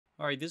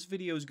Alright, this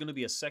video is going to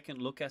be a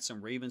second look at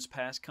some Ravens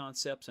pass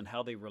concepts and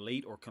how they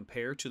relate or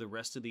compare to the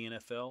rest of the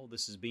NFL.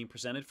 This is being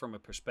presented from a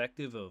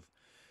perspective of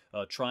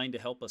trying to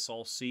help us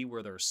all see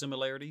where there are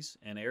similarities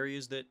and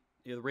areas that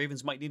the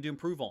Ravens might need to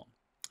improve on.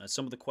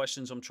 Some of the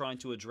questions I'm trying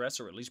to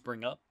address or at least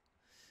bring up.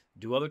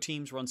 Do other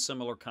teams run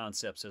similar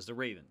concepts as the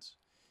Ravens?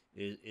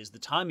 Is the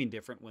timing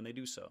different when they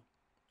do so?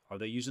 Are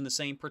they using the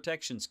same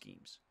protection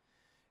schemes?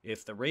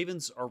 If the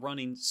Ravens are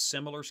running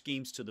similar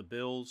schemes to the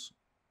Bills,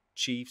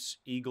 Chiefs,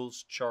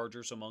 Eagles,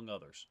 Chargers, among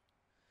others,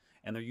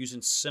 and they're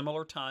using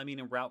similar timing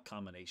and route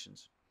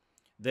combinations,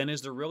 then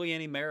is there really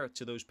any merit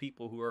to those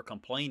people who are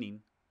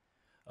complaining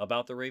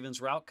about the Ravens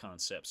route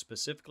concept,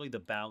 specifically the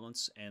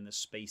balance and the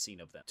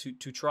spacing of them?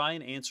 To try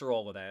and answer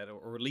all of that,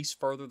 or at least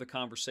further the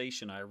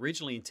conversation, I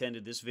originally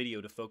intended this video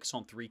to focus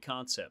on three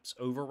concepts: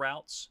 over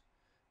routes,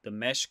 the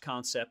mesh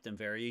concept and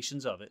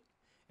variations of it,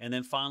 and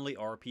then finally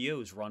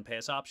RPOs,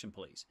 run-pass option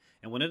plays.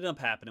 And what ended up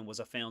happening was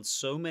I found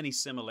so many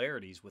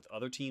similarities with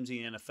other teams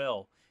in the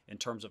NFL in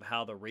terms of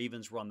how the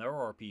Ravens run their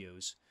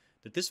RPOs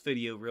that this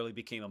video really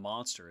became a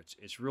monster.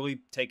 It's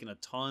really taken a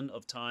ton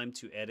of time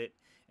to edit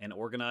and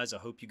organize. I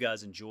hope you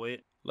guys enjoy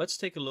it. Let's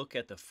take a look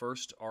at the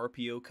first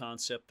RPO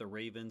concept the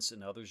Ravens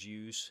and others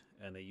use,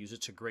 and they use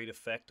it to great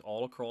effect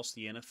all across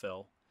the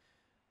NFL,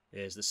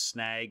 is the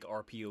snag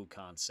RPO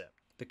concept.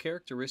 The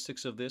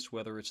characteristics of this,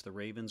 whether it's the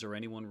Ravens or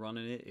anyone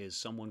running it, is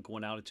someone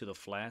going out into the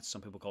flats.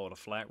 Some people call it a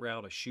flat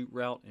route, a shoot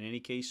route. In any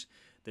case,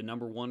 the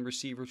number one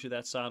receiver to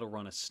that side will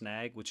run a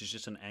snag, which is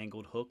just an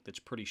angled hook that's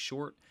pretty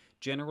short,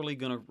 generally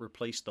going to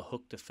replace the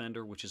hook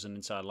defender, which is an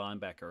inside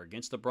linebacker.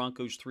 Against the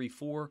Broncos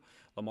 3-4,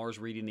 Lamar's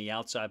reading the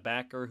outside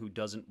backer, who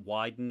doesn't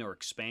widen or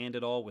expand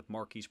at all with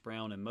Marquise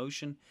Brown in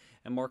motion,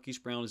 and Marquise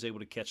Brown is able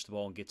to catch the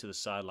ball and get to the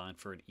sideline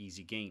for an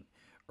easy gain.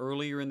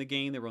 Earlier in the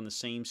game, they run the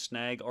same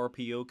snag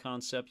RPO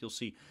concept. You'll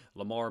see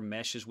Lamar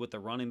meshes with the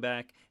running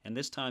back, and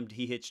this time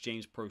he hits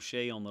James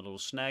Prochet on the little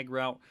snag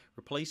route,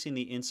 replacing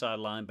the inside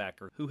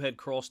linebacker who had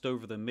crossed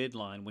over the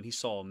midline when he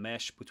saw a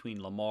mesh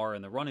between Lamar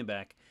and the running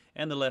back,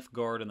 and the left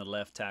guard and the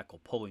left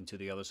tackle pulling to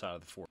the other side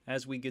of the field.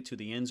 As we get to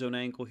the end zone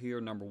angle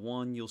here, number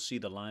one, you'll see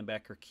the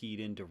linebacker keyed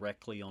in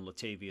directly on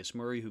Latavius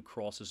Murray, who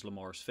crosses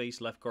Lamar's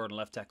face. Left guard and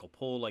left tackle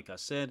pull, like I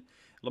said.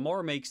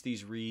 Lamar makes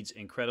these reads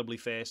incredibly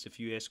fast. If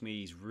you ask me,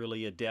 he's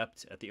really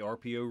adept at the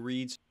RPO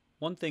reads.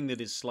 One thing that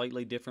is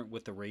slightly different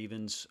with the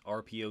Ravens'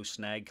 RPO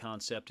snag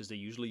concept is they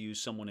usually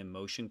use someone in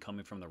motion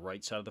coming from the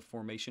right side of the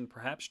formation,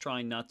 perhaps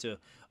trying not to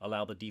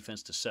allow the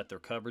defense to set their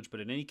coverage. But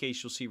in any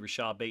case, you'll see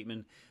Rashad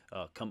Bateman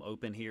come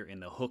open here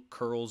in the hook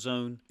curl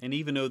zone. And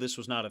even though this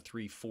was not a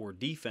 3-4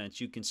 defense,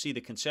 you can see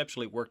that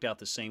conceptually it worked out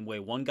the same way.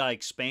 One guy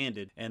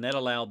expanded, and that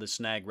allowed the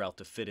snag route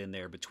to fit in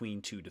there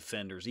between two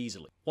defenders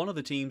easily. One of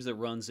the teams that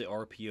runs the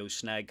RPO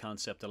snag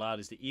concept a lot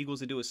is the Eagles.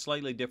 They do it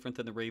slightly different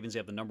than the Ravens. They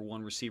have the number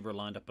one receiver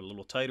lined up a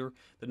little tighter.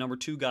 The number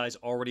two guy's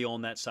already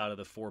on that side of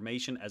the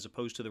formation, as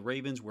opposed to the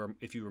Ravens, where,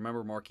 if you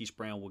remember, Marquise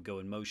Brown will go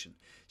in motion.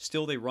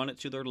 Still, they run it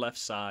to their left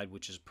side,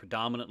 which is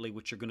predominantly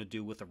what you're going to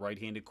do with a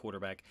right-handed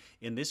quarterback.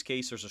 In this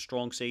case, there's a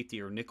strong safety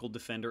or nickel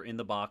defender in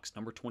the box,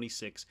 number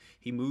 26.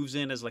 He moves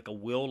in as like a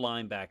will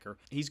linebacker.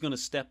 He's going to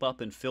step up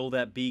and fill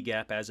that B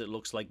gap, as it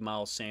looks like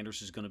Miles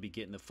Sanders is going to be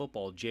getting the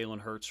football. Jalen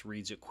Hurts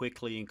reads it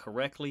quickly and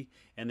correctly,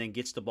 and then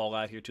gets the ball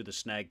out here to the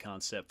snag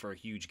concept for a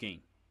huge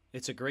gain.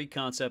 It's a great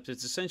concept.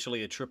 It's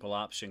essentially a triple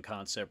option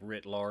concept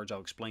writ large.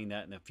 I'll explain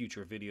that in a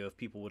future video if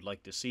people would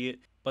like to see it.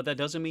 But that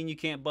doesn't mean you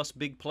can't bust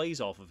big plays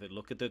off of it.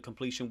 Look at the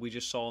completion we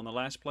just saw in the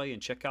last play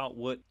and check out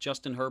what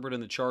Justin Herbert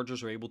and the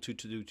Chargers are able to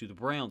do to the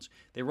Browns.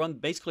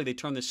 They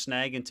turn this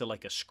snag into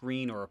like a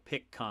screen or a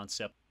pick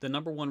concept. The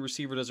number one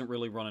receiver doesn't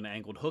really run an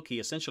angled hook. He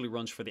essentially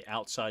runs for the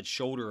outside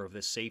shoulder of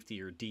this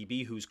safety or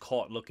DB who's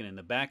caught looking in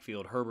the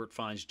backfield. Herbert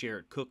finds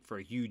Jared Cook for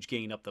a huge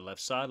gain up the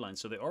left sideline.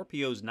 So the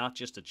RPO is not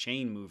just a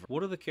chain mover.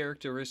 What are the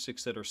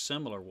characteristics that are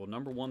similar? Well,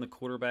 number one, the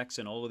quarterbacks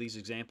in all of these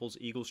examples,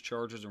 Eagles,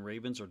 Chargers, and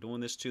Ravens, are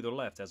doing this to their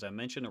left. As I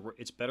mentioned,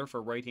 it's better for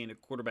a right-handed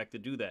quarterback to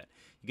do that.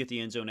 You get the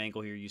end zone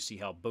angle here. You see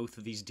how both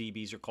of these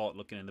DBs are caught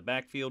looking in the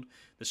backfield.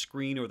 The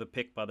screen or the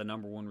pick by the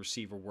number one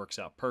receiver works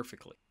out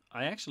perfectly.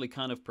 I actually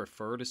kind of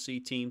prefer to see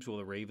teams, well,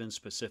 the Ravens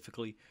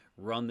specifically,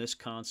 run this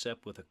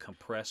concept with a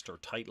compressed or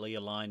tightly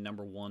aligned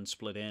number one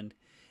split end,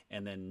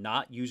 and then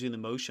not using the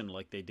motion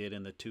like they did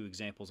in the two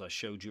examples I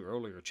showed you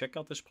earlier. Check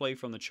out this play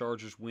from the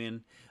Chargers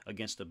win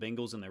against the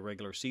Bengals in their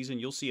regular season.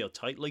 You'll see a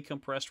tightly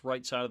compressed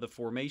right side of the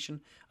formation.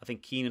 I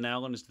think Keenan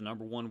Allen is the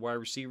number one wide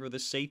receiver.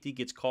 This safety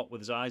gets caught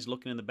with his eyes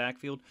looking in the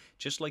backfield,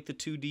 just like the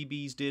two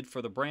DBs did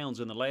for the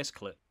Browns in the last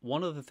clip.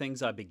 One of the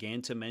things I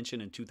began to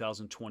mention in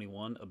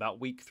 2021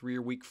 about week 3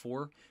 or week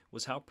 4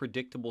 was how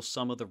predictable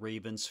some of the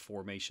Ravens'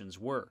 formations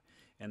were.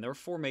 And their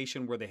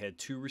formation where they had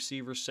two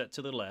receivers set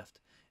to the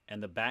left,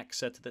 and the back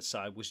set to that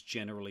side was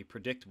generally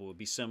predictable. It would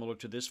be similar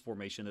to this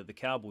formation that the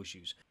Cowboys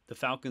use. The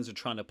Falcons are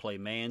trying to play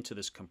man to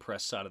this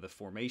compressed side of the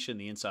formation.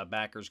 The inside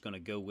backer is going to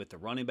go with the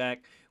running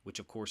back, which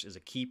of course is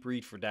a keep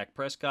read for Dak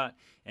Prescott,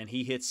 and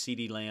he hits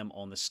CeeDee Lamb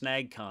on the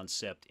snag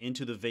concept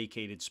into the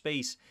vacated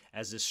space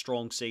as this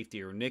strong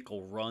safety or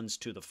nickel runs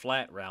to the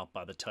flat route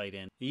by the tight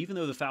end. Even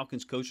though the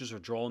Falcons coaches are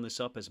drawing this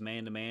up as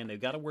man-to-man,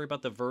 they've got to worry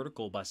about the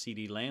vertical by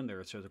CeeDee Lamb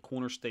there, so the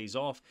corner stays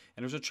off,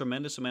 and there's a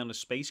tremendous amount of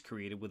space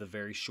created with a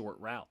very short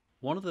route.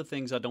 One of the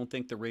things I don't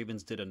think the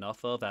Ravens did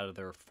enough of out of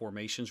their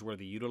formations where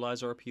they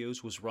utilize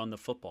RPOs was run the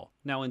football.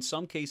 Now, in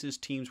some cases,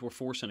 teams were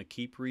forcing a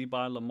keep read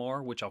by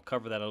Lamar, which I'll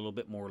cover that a little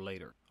bit more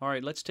later. All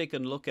right, let's take a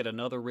look at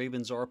another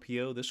Ravens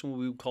RPO. This one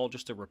we would call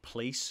just a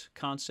replace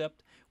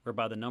concept,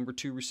 whereby the number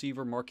 2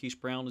 receiver, Marquise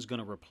Brown, is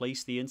going to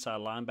replace the inside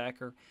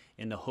linebacker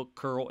in the hook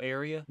curl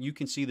area. You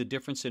can see the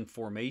difference in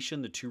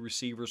formation. The 2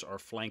 receivers are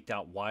flanked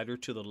out wider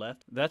to the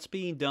left. That's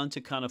being done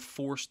to kind of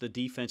force the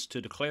defense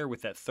to declare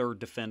with that 3rd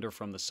defender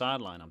from the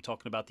sideline. I'm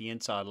talking about the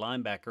inside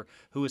linebacker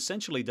who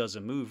essentially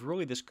doesn't move.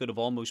 Really, this could have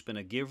almost been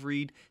a give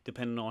read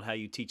depending on how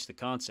you teach the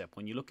concept.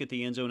 When you look at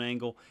the end zone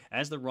angle,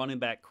 as the running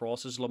back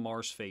crosses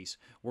Lamar's face,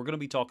 we're going to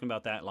be talking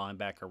about that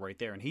linebacker right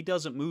there. And he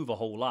doesn't move a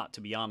whole lot,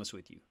 to be honest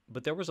with you.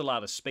 But there was a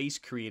lot of space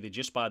created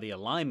just by the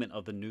alignment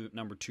of the new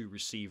number 2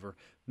 receiver,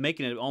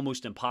 making it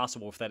almost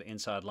impossible for that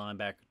inside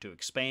linebacker to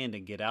expand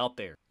and get out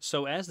there.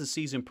 So as the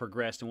season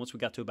progressed and once we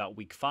got to about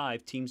week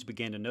 5, teams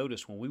began to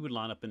notice when we would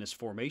line up in this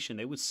formation,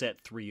 they would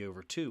set 3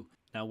 over 2.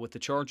 Now, what the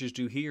Chargers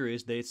do here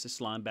is this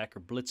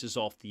linebacker blitzes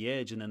off the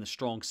edge, and then the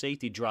strong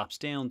safety drops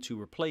down to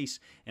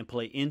replace and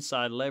play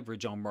inside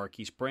leverage on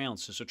Marquise Brown,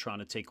 since they're trying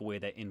to take away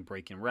that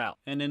in-breaking route.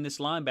 And then this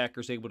linebacker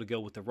is able to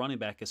go with the running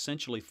back,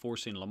 essentially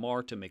forcing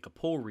Lamar to make a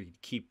pull read,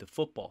 keep the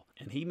football.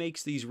 And he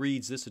makes these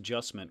reads, this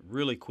adjustment,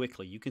 really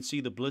quickly. You can see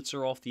the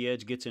blitzer off the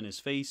edge gets in his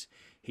face.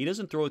 He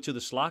doesn't throw it to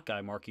the slot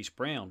guy, Marquise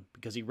Brown,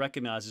 because he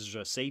recognizes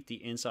there's a safety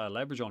inside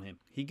leverage on him.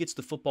 He gets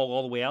the football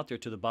all the way out there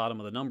to the bottom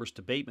of the numbers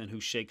to Bateman, who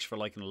shakes for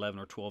like an 11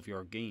 or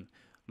 12-yard gain.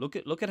 Look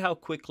at how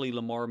quickly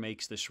Lamar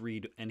makes this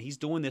read, and he's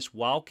doing this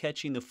while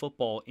catching the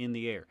football in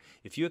the air.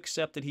 If you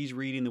accept that he's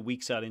reading the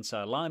weak side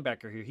inside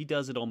linebacker here, he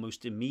does it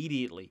almost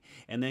immediately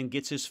and then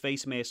gets his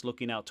face mask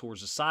looking out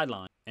towards the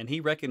sideline. And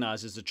he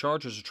recognizes the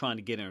Chargers are trying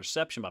to get an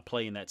interception by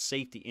playing that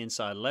safety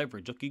inside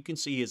leverage. Look, you can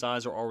see his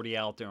eyes are already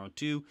out there on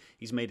 2.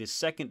 He's made his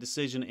 2nd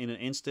decision in an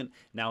instant.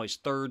 Now his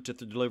 3rd to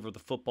deliver the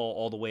football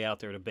all the way out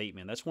there to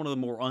Bateman. That's one of the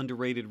more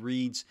underrated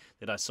reads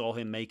that I saw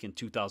him make in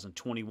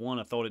 2021.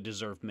 I thought it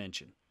deserved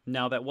mention.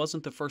 Now, that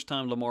wasn't the first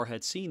time Lamar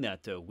had seen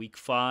that, though. Week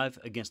 5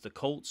 against the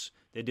Colts,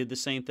 they did the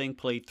same thing,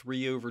 played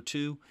 3 over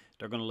 2.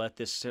 They're going to let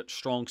this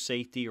strong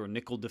safety or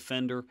nickel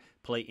defender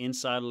play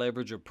inside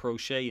leverage or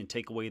crochet and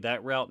take away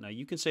that route. Now,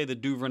 you can say the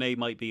Duvernay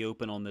might be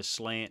open on this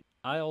slant.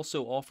 I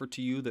also offer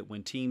to you that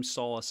when teams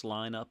saw us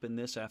line up in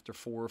this after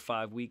 4 or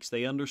 5 weeks,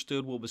 they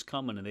understood what was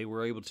coming and they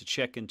were able to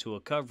check into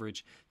a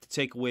coverage to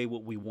take away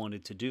what we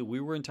wanted to do.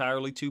 We were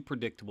entirely too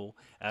predictable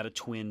at a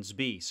twins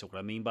B. So what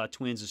I mean by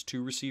twins is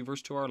 2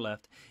 receivers to our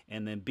left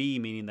and then B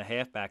meaning the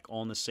halfback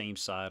on the same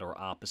side or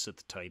opposite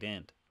the tight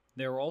end.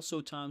 There are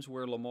also times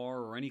where Lamar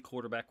or any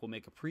quarterback will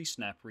make a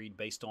pre-snap read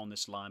based on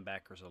this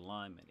linebacker's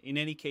alignment. In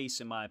any case,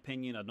 in my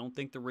opinion, I don't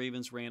think the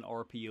Ravens ran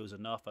RPOs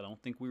enough. I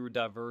don't think we were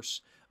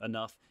diverse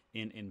enough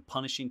in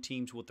punishing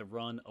teams with the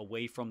run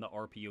away from the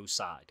RPO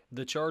side.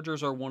 The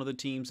Chargers are one of the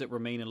teams that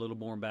remain a little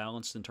more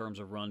balanced in terms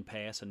of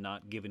run-pass and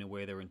not giving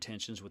away their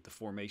intentions with the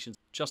formations.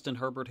 Justin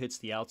Herbert hits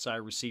the outside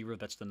receiver.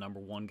 That's the number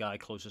 1 guy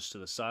closest to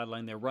the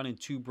sideline. They're running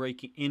 2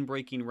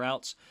 in-breaking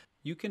routes.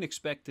 You can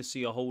expect to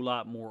see a whole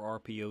lot more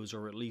RPOs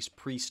or at least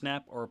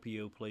pre-snap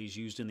RPO plays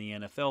used in the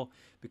NFL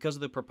because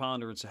of the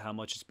preponderance of how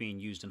much it's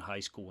being used in high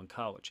school and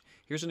college.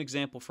 Here's an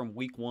example from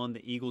week 1.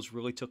 The Eagles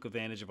really took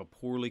advantage of a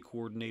poorly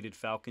coordinated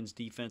Falcons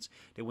defense.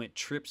 They went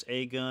trips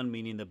A-gun,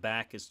 meaning the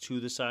back is to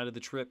the side of the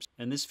trips.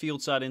 And this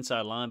field side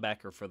inside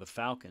linebacker for the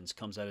Falcons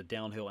comes at a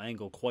downhill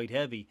angle quite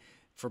heavy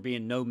for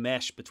being no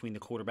mesh between the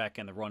quarterback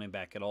and the running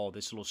back at all.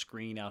 This little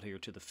screen out here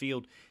to the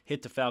field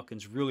hit the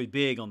Falcons really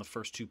big on the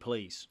first 2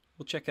 plays.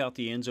 We'll check out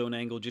the end zone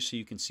angle just so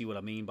you can see what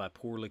I mean by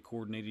poorly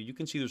coordinated. You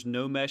can see there's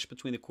no mesh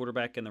between the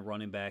quarterback and the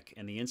running back,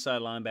 and the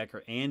inside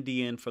linebacker and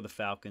DN for the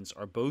Falcons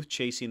are both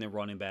chasing the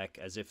running back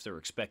as if they're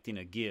expecting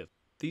a give.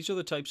 These are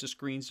the types of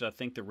screens that I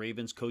think the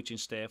Ravens coaching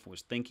staff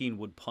was thinking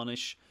would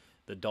punish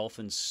the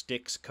Dolphins'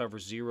 sticks cover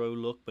 0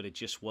 look, but it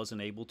just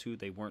wasn't able to.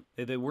 They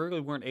really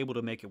weren't able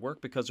to make it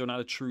work because they're not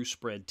a true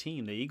spread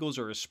team. The Eagles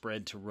are a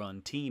spread to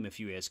run team, if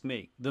you ask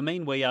me. The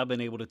main way I've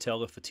been able to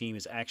tell if a team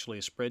is actually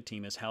a spread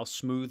team is how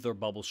smooth their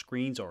bubble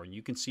screens are. And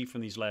you can see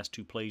from these last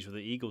 2 plays with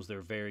the Eagles,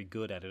 they're very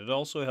good at it. It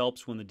also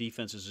helps when the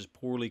defense is as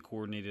poorly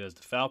coordinated as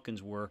the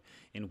Falcons were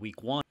in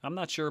week 1. I'm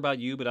not sure about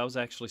you, but I was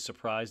actually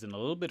surprised and a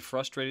little bit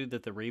frustrated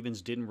that the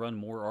Ravens didn't run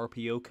more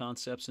RPO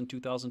concepts in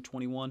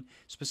 2021,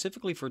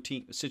 specifically for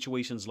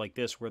situations like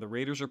this where the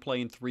Raiders are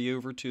playing 3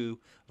 over 2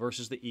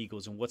 versus the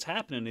Eagles. And what's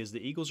happening is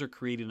the Eagles are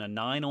creating a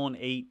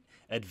 9-on-8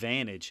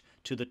 advantage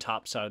to the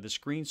top side of the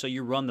screen, so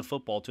you run the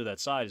football to that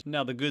side.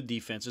 Now, the good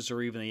defenses,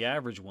 or even the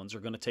average ones,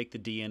 are going to take the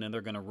DN and they're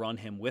going to run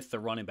him with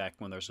the running back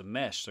when there's a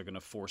mesh. They're going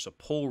to force a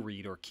pull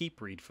read or keep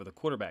read for the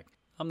quarterback.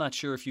 I'm not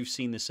sure if you've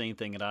seen the same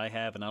thing that I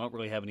have, and I don't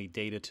really have any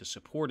data to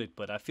support it,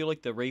 but I feel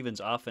like the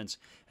Ravens' offense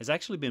has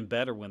actually been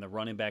better when the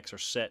running backs are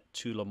set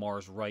to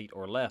Lamar's right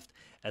or left,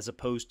 as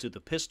opposed to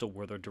the pistol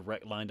where they're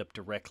lined up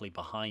directly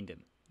behind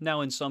him. Now,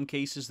 in some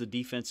cases, the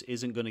defense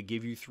isn't going to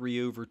give you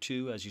 3 over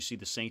 2, as you see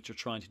the Saints are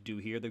trying to do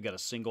here. They've got a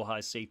single high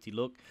safety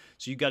look,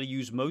 so you've got to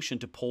use motion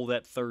to pull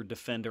that third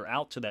defender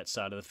out to that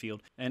side of the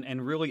field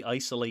and really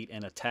isolate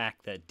and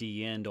attack that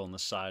D end on the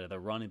side of the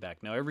running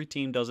back. Now, every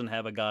team doesn't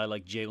have a guy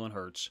like Jalen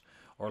Hurts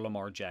or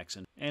Lamar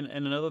Jackson. And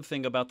another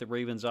thing about the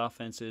Ravens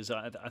offense is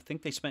I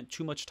think they spent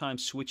too much time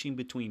switching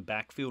between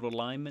backfield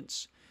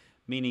alignments,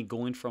 meaning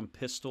going from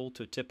pistol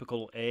to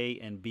typical A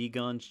and B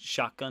gun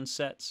shotgun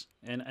sets.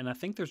 And I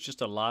think there's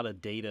just a lot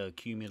of data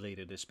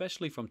accumulated,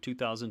 especially from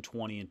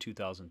 2020 and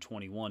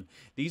 2021.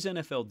 These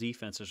NFL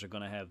defenses are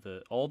going to have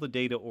all the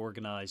data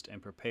organized and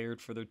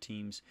prepared for their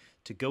teams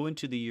to go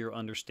into the year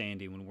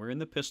understanding when we're in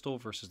the pistol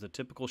versus the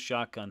typical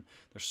shotgun,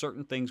 there's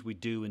certain things we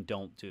do and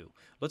don't do.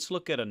 Let's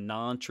look at a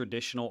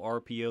non-traditional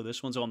RPO.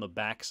 This one's on the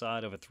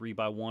backside of a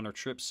 3x1 or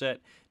trip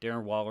set.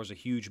 Darren Waller's a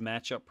huge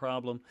matchup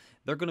problem.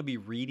 They're going to be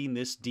reading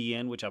this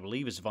DN, which I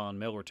believe is Von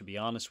Miller, to be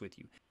honest with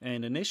you.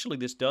 And initially,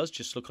 this does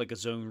just look like a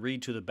zone read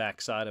to the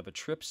backside of a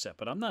trip set,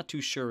 but I'm not too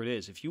sure it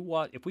is.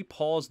 If we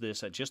pause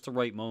this at just the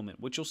right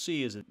moment, what you'll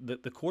see is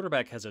that the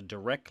quarterback has a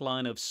direct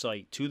line of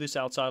sight to this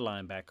outside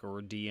linebacker,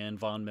 or DN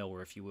Von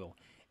Miller, if you will,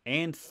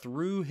 and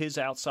through his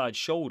outside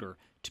shoulder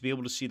to be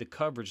able to see the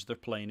coverage they're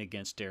playing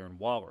against Darren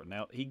Waller.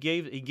 Now, he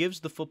gives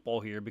the football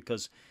here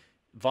because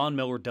Von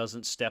Miller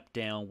doesn't step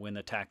down when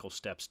the tackle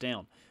steps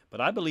down. But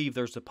I believe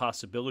there's a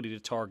possibility to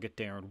target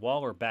Darren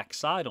Waller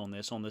backside on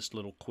this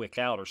little quick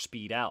out or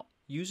speed out.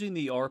 Using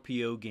the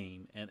RPO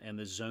game and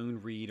the zone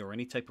read or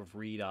any type of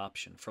read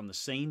option from the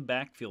same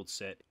backfield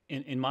set,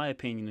 in my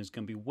opinion, is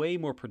going to be way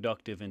more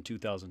productive in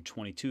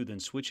 2022 than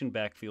switching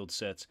backfield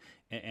sets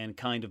and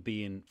kind of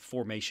being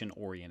formation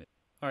oriented.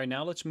 All right,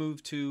 now let's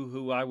move to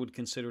who I would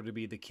consider to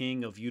be the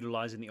king of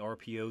utilizing the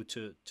RPO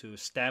to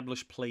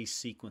establish play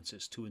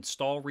sequences, to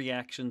install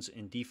reactions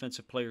in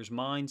defensive players'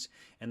 minds,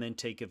 and then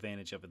take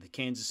advantage of it, the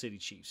Kansas City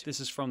Chiefs. This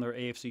is from their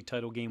AFC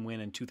title game win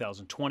in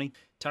 2020.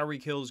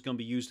 Tyreek Hill is going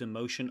to be used in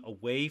motion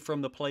away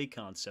from the play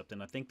concept,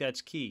 and I think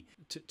that's key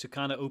to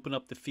kind of open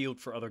up the field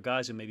for other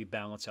guys and maybe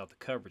balance out the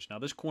coverage. Now,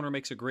 this corner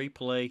makes a great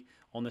play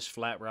on this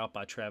flat route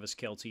by Travis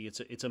Kelce.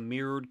 It's a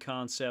mirrored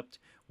concept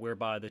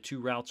whereby the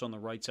two routes on the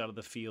right side of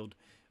the field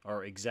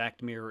are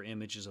exact mirror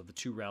images of the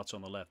two routes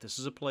on the left. This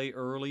is a play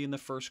early in the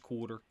first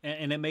quarter,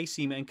 and it may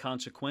seem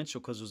inconsequential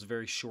because it was a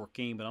very short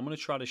game, but I'm going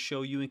to try to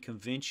show you and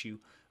convince you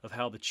of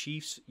how the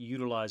Chiefs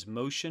utilize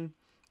motion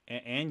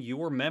and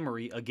your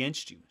memory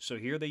against you. So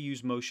here they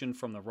use motion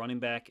from the running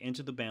back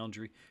into the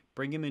boundary,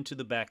 bring him into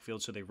the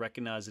backfield so they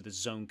recognize it as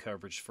zone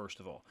coverage first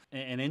of all.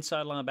 And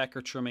inside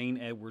linebacker Tremaine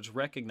Edwards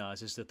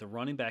recognizes that the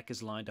running back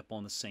is lined up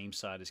on the same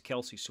side as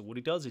Kelce. So what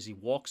he does is he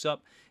walks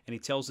up and he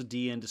tells the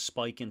DN to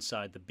spike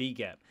inside the B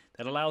gap.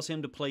 That allows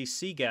him to play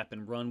C gap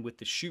and run with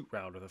the shoot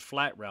route or the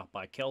flat route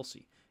by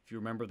Kelce. If you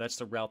remember, that's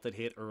the route that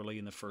hit early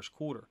in the first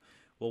quarter.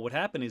 Well, what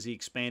happened is he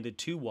expanded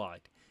too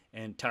wide,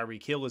 and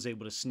Tyreek Hill is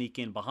able to sneak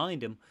in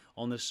behind him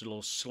on this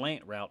little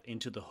slant route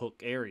into the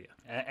hook area.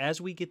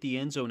 As we get the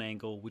end zone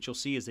angle, what you'll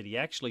see is that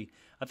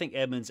I think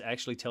Edmonds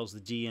actually tells the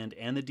D end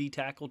and the D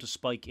tackle to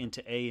spike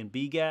into A and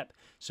B gap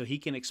so he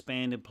can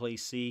expand and play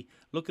C.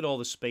 Look at all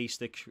the space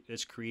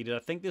that's created. I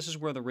think this is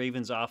where the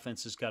Ravens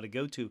offense has got to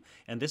go to,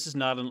 and this is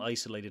not an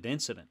isolated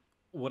incident.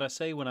 What I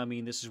say when I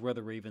mean this is where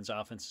the Ravens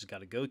offense has got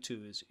to go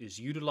to is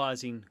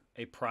utilizing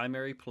a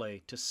primary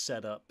play to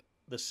set up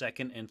the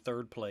second and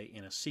third play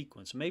in a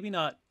sequence. Maybe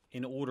not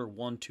in order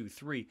 1, 2,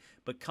 3,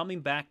 but coming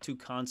back to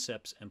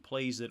concepts and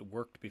plays that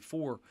worked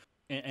before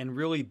and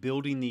really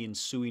building the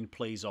ensuing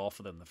plays off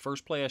of them. The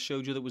first play I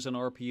showed you that was an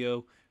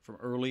RPO from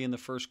early in the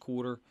first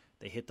quarter,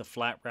 they hit the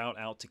flat route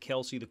out to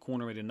Kelce. The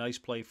corner made a nice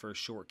play for a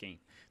short gain.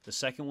 The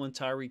second one,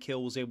 Tyreek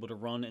Hill was able to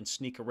run and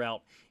sneak a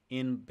route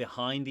in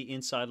behind the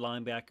inside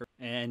linebacker.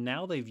 And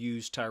now they've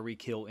used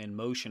Tyreek Hill in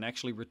motion,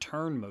 actually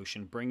return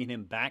motion, bringing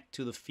him back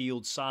to the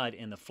field side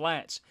in the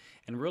flats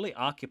and really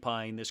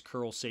occupying this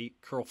curl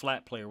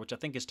flat player, which I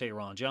think is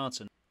Taron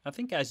Johnson. I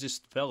think as this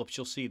develops,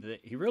 you'll see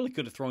that he really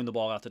could have thrown the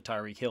ball out to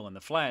Tyreek Hill in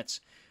the flats.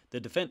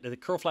 The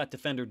curl flat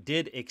defender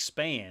did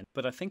expand,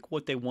 but I think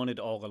what they wanted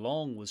all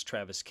along was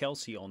Travis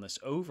Kelce on this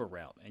over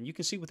route. And you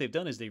can see what they've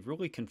done is they've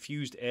really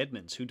confused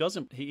Edmonds, who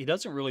doesn't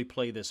really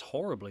play this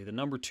horribly. The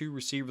number 2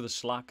 receiver, the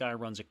slot guy,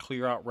 runs a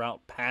clear out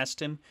route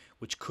past him,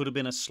 which could have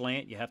been a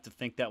slant. You have to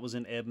think that was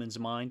in Edmonds'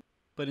 mind.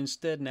 But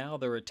instead now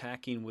they're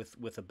attacking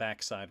with a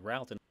backside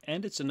route.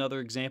 And it's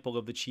another example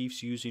of the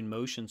Chiefs using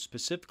motion,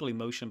 specifically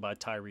motion by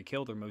Tyreek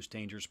Hill, their most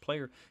dangerous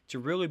player, to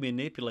really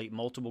manipulate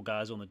multiple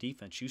guys on the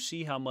defense. You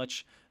see how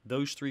much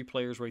those three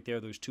players right there,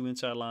 those two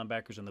inside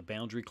linebackers and the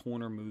boundary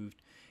corner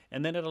moved.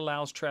 And then it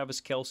allows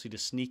Travis Kelce to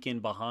sneak in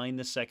behind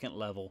the second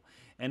level.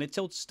 And it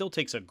still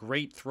takes a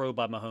great throw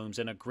by Mahomes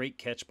and a great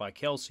catch by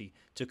Kelce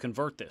to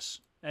convert this.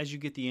 As you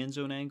get the end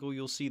zone angle,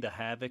 you'll see the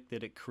havoc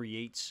that it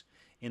creates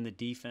in the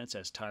defense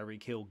as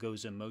Tyreek Hill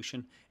goes in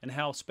motion, and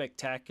how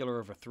spectacular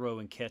of a throw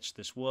and catch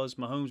this was.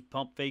 Mahomes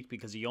pump faked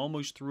because he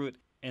almost threw it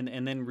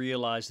and then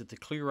realized that the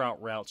clear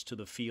out routes to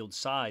the field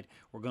side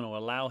were going to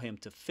allow him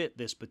to fit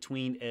this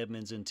between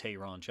Edmonds and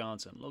Taron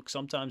Johnson. Look,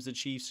 sometimes the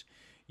Chiefs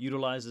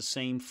utilize the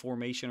same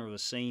formation or the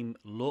same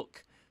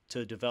look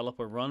to develop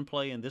a run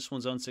play, and this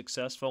one's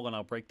unsuccessful, and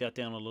I'll break that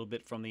down a little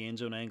bit from the end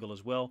zone angle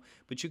as well.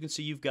 But you can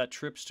see you've got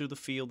trips to the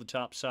field, the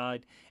top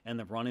side, and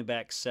the running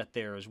back set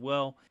there as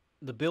well.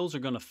 The Bills are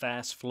going to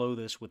fast flow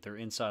this with their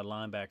inside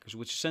linebackers,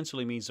 which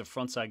essentially means the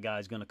front side guy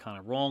is going to kind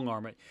of wrong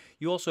arm it.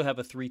 You also have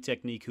a three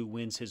technique who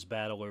wins his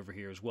battle over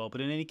here as well.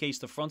 But in any case,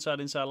 the front side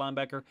inside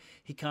linebacker,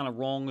 he kind of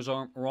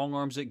wrong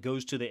arms it,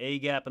 goes to the A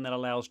gap, and that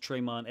allows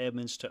Tremont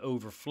Edmonds to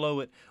overflow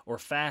it or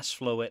fast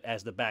flow it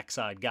as the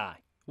backside guy.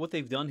 What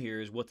they've done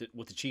here is what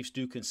the Chiefs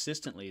do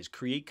consistently is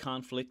create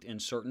conflict in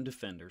certain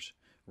defenders,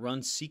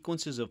 run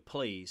sequences of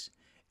plays,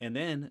 and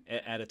then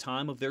at a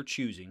time of their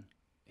choosing,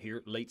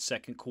 here late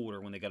second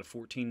quarter when they got a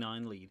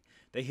 14-9 lead,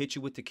 they hit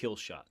you with the kill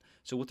shot.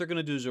 So what they're going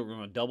to do is they're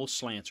going to double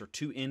slants or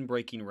two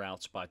in-breaking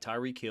routes by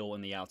Tyreek Hill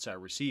and the outside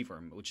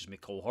receiver, which is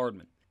Mecole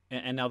Hardman.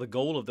 And now the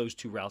goal of those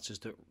two routes is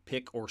to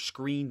pick or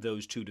screen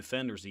those two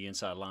defenders, the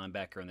inside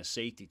linebacker and the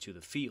safety, to the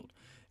field.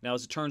 Now,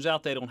 as it turns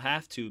out, they don't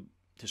have to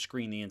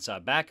screen the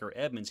inside backer.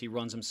 Edmonds, he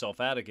runs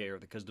himself out of gear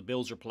because the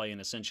Bills are playing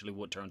essentially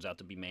what turns out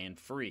to be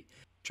man-free.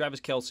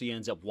 Travis Kelce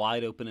ends up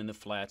wide open in the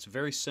flats.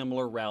 Very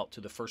similar route to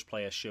the first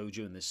play I showed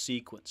you in this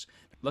sequence.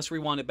 Let's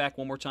rewind it back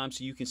one more time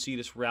so you can see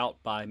this route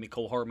by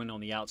Mecole Hardman on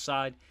the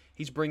outside.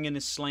 He's bringing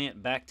his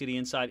slant back to the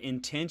inside,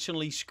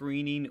 intentionally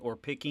screening or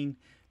picking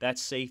that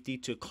safety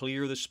to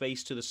clear the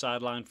space to the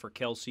sideline for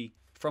Kelce.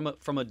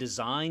 From a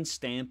design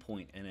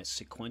standpoint and a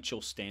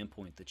sequential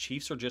standpoint, the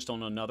Chiefs are just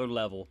on another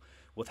level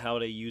with how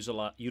they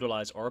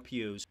utilize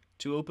RPOs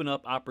to open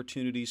up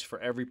opportunities for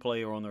every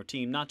player on their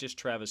team, not just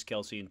Travis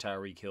Kelce and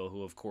Tyreek Hill,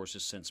 who of course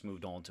has since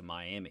moved on to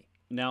Miami.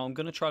 Now I'm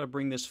going to try to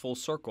bring this full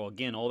circle.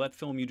 Again, all that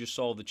film you just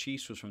saw of the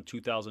Chiefs was from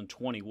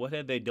 2020. What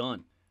had they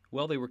done?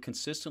 Well, they were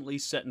consistently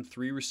setting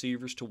three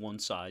receivers to one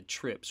side,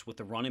 trips, with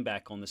the running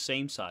back on the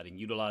same side, and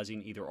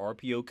utilizing either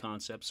RPO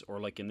concepts or,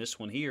 like in this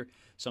one here,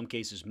 some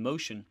cases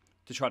motion,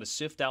 to try to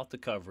sift out the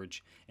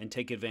coverage and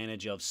take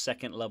advantage of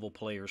second-level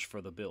players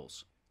for the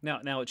Bills.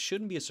 Now, it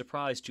shouldn't be a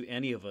surprise to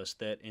any of us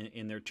that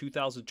in their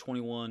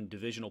 2021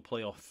 divisional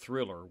playoff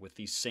thriller with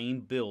these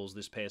same Bills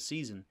this past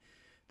season,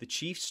 the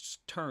Chiefs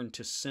turned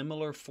to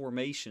similar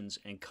formations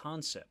and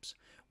concepts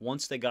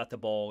once they got the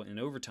ball in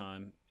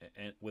overtime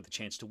and with a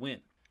chance to win.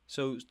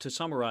 So to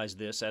summarize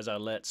this, as I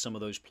let some of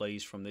those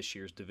plays from this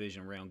year's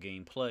division round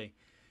game play,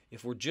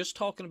 if we're just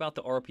talking about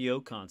the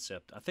RPO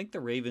concept, I think the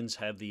Ravens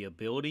have the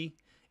ability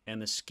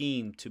and the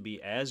scheme to be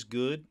as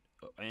good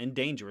and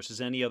dangerous as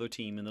any other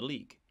team in the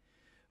league.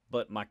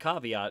 But my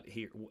caveat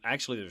here,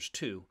 actually there's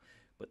two,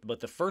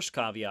 but the first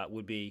caveat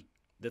would be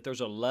that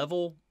there's a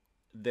level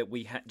that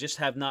we just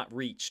have not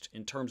reached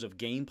in terms of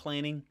game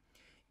planning,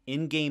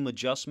 in-game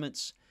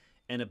adjustments,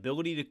 and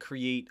ability to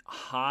create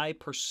high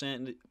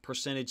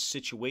percentage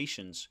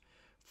situations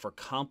for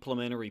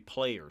complementary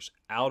players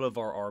out of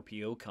our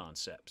RPO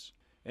concepts.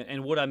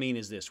 And what I mean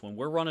is this: when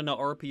we're running an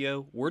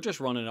RPO, we're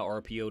just running an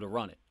RPO to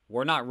run it.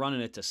 We're not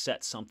running it to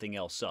set something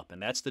else up, and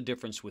that's the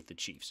difference with the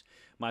Chiefs.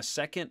 My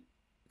second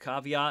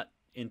caveat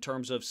in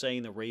terms of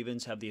saying the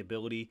Ravens have the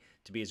ability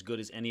to be as good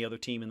as any other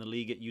team in the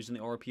league at using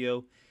the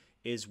RPO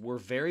is we're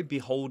very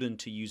beholden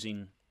to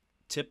using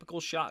typical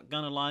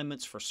shotgun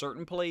alignments for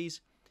certain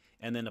plays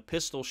and then a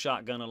pistol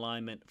shotgun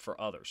alignment for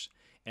others.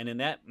 And in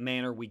that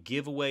manner, we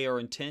give away our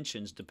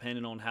intentions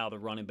depending on how the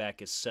running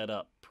back is set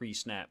up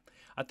pre-snap.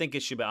 I think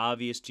it should be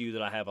obvious to you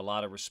that I have a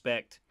lot of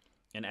respect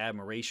and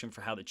admiration for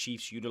how the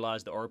Chiefs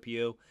utilize the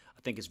RPO.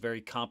 I think it's very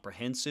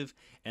comprehensive,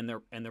 and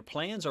their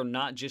plans are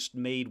not just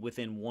made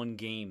within one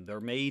game. They're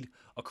made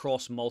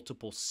across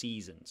multiple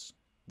seasons.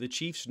 The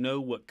Chiefs know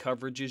what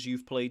coverages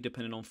you've played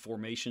depending on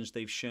formations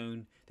they've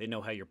shown. They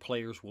know how your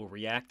players will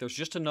react. There's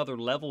just another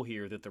level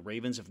here that the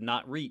Ravens have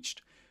not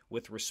reached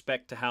with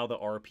respect to how the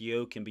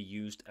RPO can be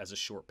used as a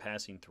short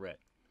passing threat.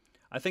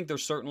 I think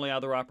there's certainly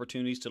other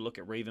opportunities to look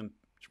at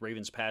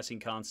Ravens passing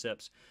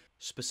concepts,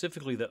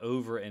 specifically the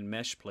over and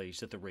mesh plays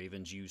that the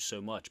Ravens use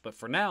so much. But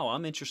for now,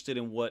 I'm interested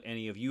in what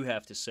any of you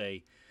have to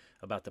say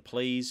about the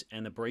plays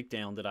and the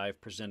breakdown that I've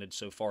presented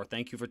so far.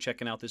 Thank you for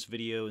checking out this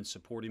video and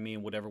supporting me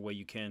in whatever way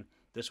you can.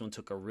 This one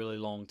took a really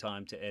long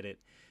time to edit.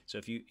 So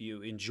if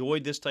you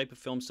enjoyed this type of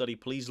film study,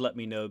 please let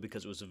me know,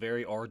 because it was a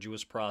very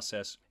arduous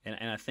process. And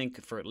I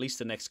think for at least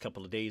the next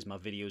couple of days, my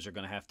videos are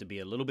going to have to be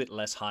a little bit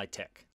less high-tech.